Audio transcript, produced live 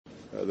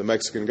the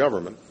Mexican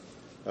government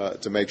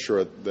to make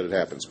sure that it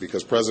happens,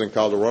 because President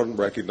Calderon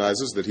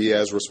recognizes that he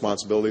has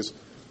responsibilities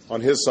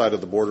on his side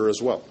of the border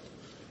as well.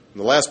 And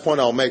the last point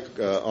I'll make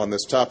on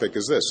this topic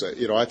is this.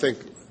 I think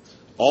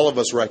all of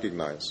us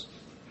recognize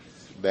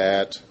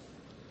that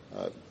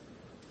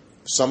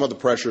some of the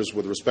pressures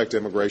with respect to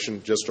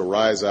immigration just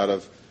arise out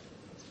of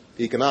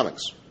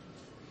economics.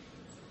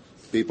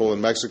 People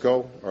in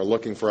Mexico are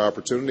looking for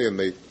opportunity, and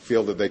they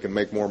feel that they can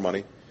make more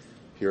money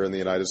here in the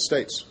United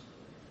States.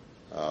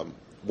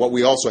 What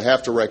we also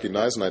have to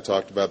recognize, and I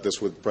talked about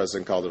this with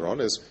President Calderon,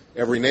 is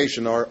every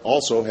nation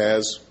also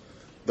has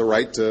the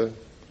right to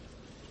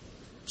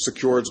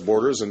secure its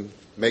borders and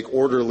make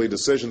orderly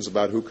decisions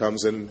about who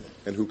comes in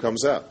and who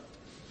comes out.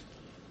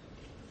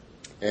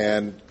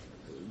 And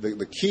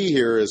the key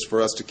here is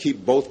for us to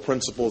keep both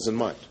principles in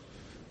mind,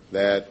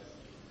 that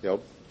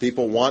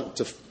people want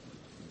to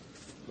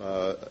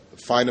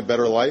find a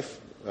better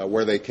life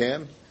where they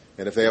can,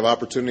 and if they have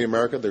opportunity in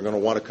America, they're going to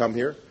want to come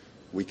here.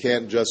 We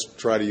can't just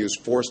try to use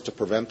force to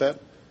prevent that.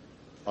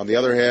 On the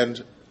other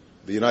hand,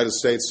 the United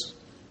States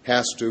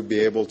has to be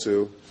able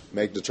to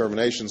make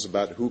determinations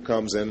about who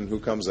comes in and who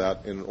comes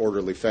out in an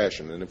orderly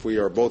fashion. And if we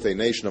are both a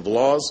nation of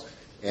laws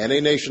and a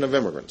nation of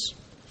immigrants,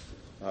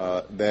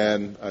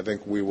 then I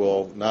think we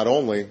will not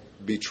only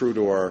be true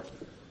to our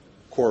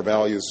core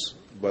values,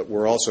 but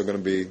we're also going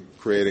to be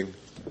creating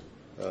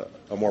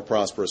a more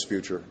prosperous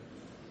future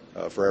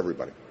for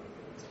everybody.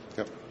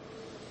 Yep.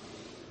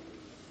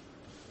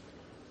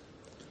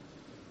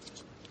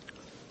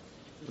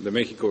 De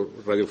México,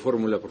 Radio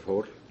Fórmula, por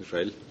favor,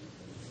 Israel.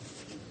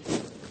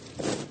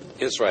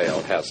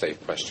 Israel has a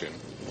question.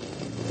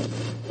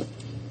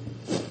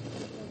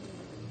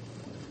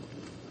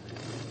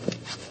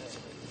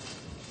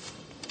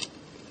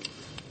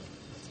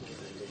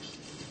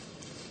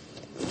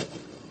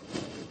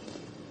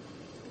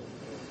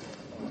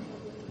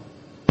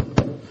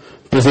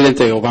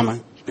 Presidente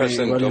Obama.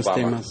 President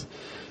Obama.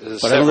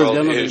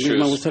 Several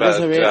issues,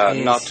 but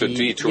not to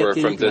detour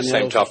from the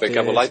same topic.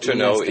 I would like to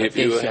know if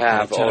you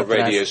have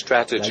already a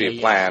strategy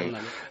plan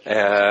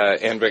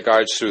in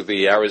regards to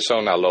the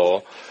Arizona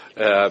law,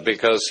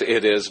 because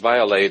it is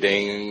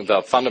violating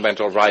the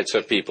fundamental rights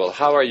of people.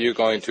 How are you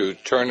going to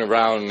turn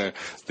around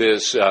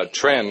this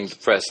trend,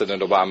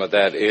 President Obama,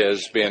 that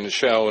is being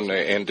shown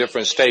in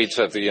different states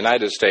of the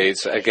United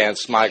States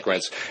against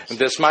migrants? And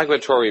this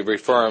migratory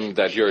reform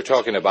that you're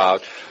talking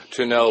about,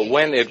 to know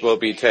when it will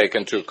be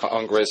taken to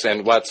Congress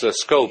and what's the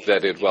scope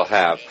that it will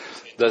have.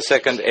 The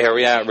second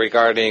area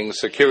regarding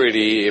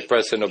security,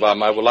 President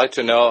Obama, I would like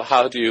to know,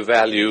 how do you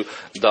value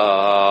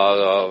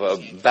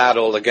the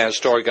battle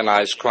against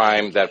organized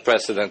crime that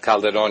President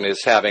Calderon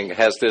is having?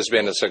 Has this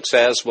been a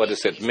success? What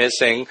is it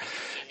missing?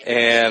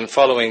 And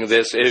following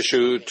this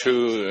issue,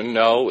 to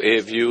know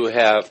if you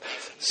have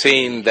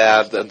seen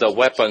that the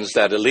weapons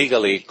that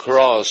illegally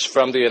cross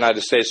from the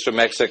United States to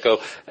Mexico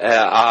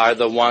are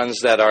the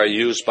ones that are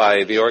used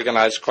by the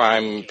organized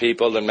crime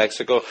people in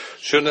Mexico.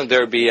 Shouldn't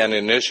there be an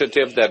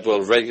initiative that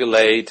will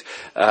regulate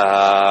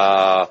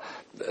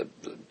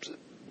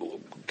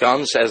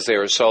guns as they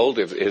are sold?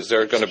 Is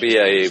there going to be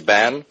a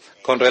ban?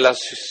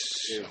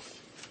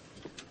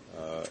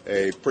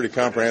 A pretty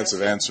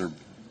comprehensive answer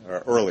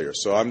earlier,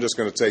 so I'm just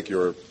going to take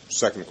your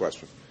second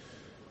question,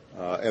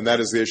 and that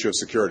is the issue of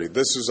security.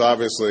 This is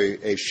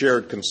obviously a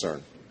shared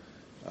concern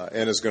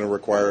and is going to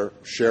require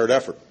shared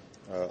effort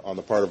on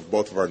the part of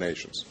both of our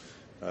nations.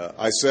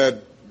 I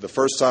said the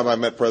first time I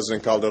met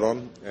President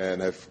Calderon,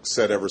 and have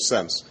said ever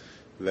since,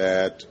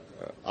 that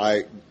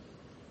I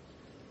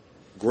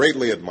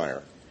greatly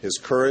admire his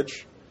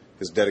courage,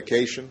 his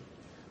dedication,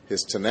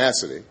 his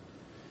tenacity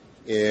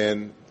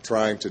in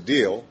trying to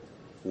deal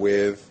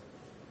with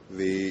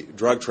the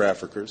drug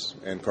traffickers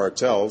and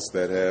cartels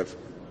that have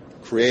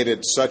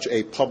created such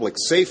a public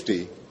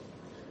safety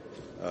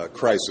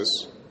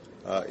crisis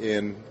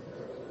in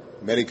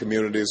many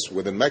communities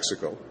within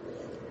Mexico.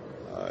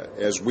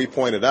 As we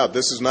pointed out,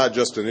 this is not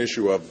just an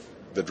issue of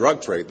the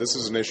drug trade. This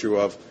is an issue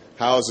of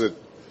how is it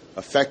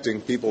affecting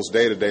people's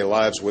day-to-day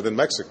lives within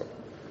Mexico.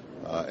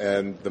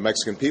 And the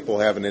Mexican people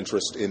have an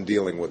interest in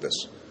dealing with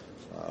this.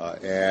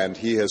 And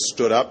he has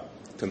stood up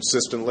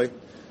consistently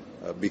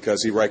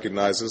because he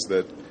recognizes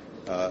that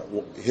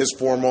his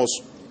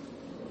foremost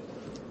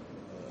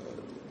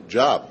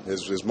job,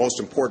 his most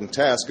important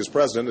task as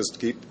president, is to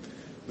keep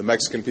the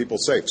Mexican people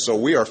safe. So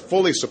we are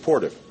fully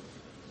supportive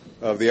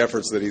of the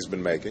efforts that he's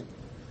been making.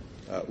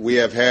 We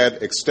have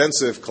had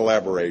extensive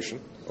collaboration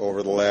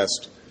over the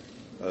last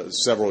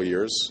several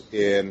years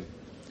in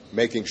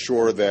making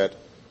sure that,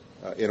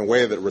 in a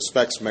way that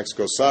respects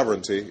Mexico's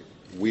sovereignty,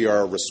 we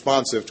are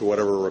responsive to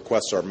whatever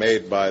requests are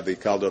made by the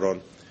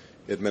Calderon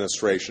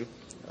administration.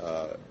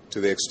 To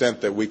the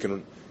extent that we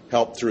can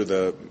help through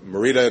the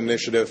Merida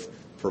initiative,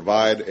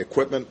 provide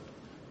equipment,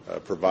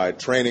 provide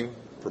training,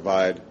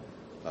 provide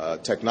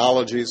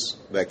technologies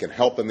that can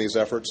help in these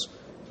efforts,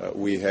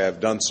 we have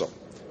done so.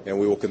 And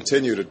we will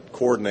continue to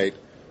coordinate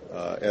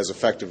as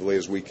effectively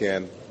as we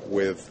can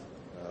with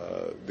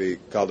the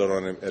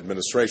Calderon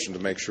administration to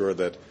make sure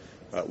that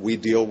we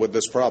deal with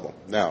this problem.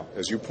 Now,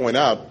 as you point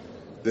out,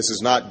 this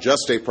is not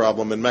just a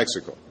problem in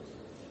Mexico.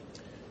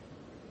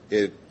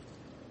 It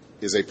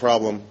is a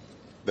problem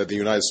that the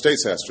United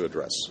States has to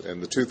address.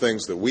 And the two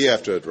things that we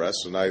have to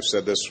address, and I've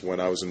said this when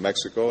I was in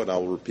Mexico, and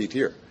I'll repeat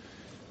here,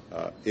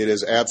 it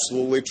is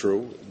absolutely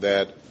true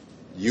that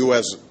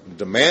U.S.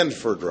 demand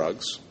for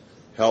drugs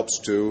helps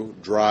to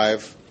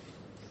drive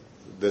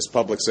this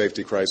public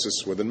safety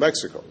crisis within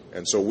Mexico.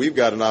 And so we've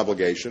got an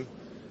obligation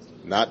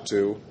not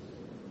to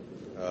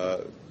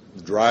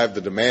drive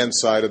the demand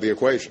side of the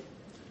equation.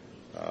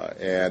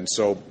 And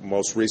so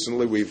most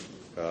recently we've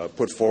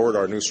put forward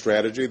our new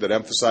strategy that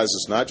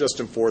emphasizes not just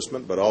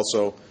enforcement but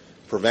also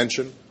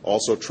prevention,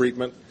 also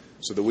treatment,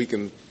 so that we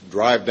can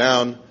drive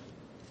down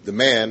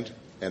demand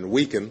and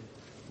weaken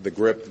the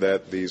grip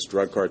that these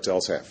drug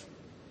cartels have.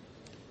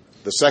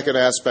 The second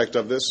aspect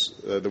of this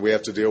that we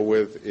have to deal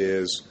with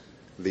is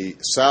the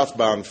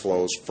southbound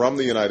flows from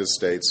the United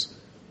States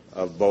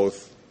of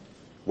both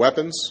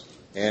weapons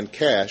and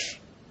cash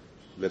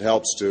that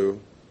helps to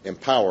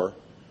empower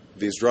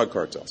these drug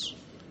cartels.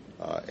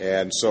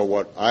 And so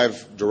what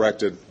I've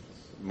directed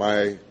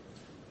my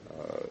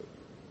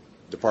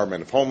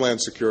Department of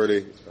Homeland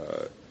Security,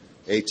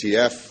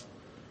 ATF,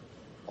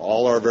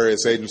 all our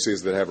various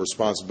agencies that have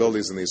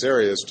responsibilities in these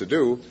areas to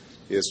do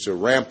is to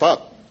ramp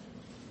up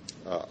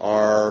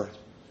our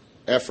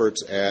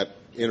efforts at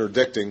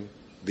interdicting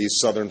these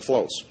southern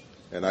flows.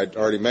 And I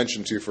already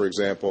mentioned to you, for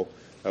example,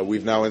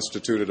 we've now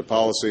instituted a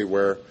policy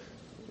where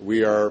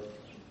we are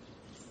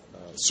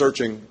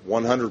searching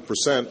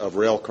 100% of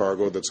rail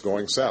cargo that's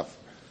going south.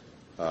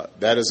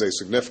 That is a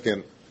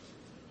significant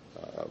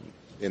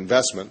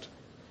investment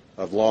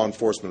of law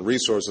enforcement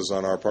resources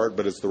on our part,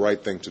 but it's the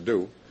right thing to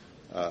do.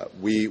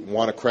 We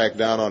want to crack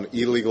down on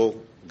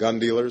illegal gun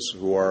dealers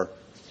who are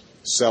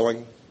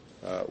selling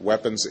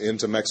weapons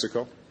into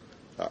Mexico.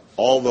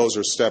 All those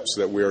are steps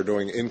that we are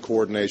doing in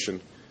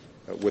coordination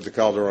with the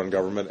Calderon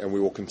government, and we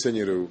will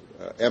continue to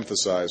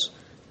emphasize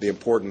the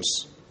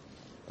importance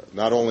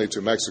not only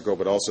to Mexico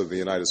but also to the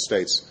United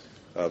States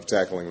of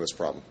tackling this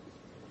problem.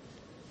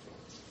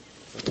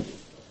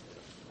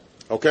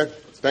 Okay?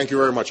 Thank you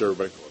very much,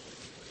 everybody.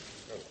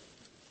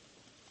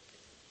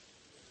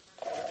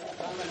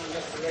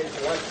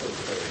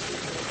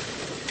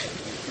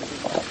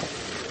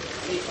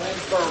 Any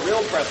plans for a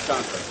real press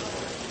conference?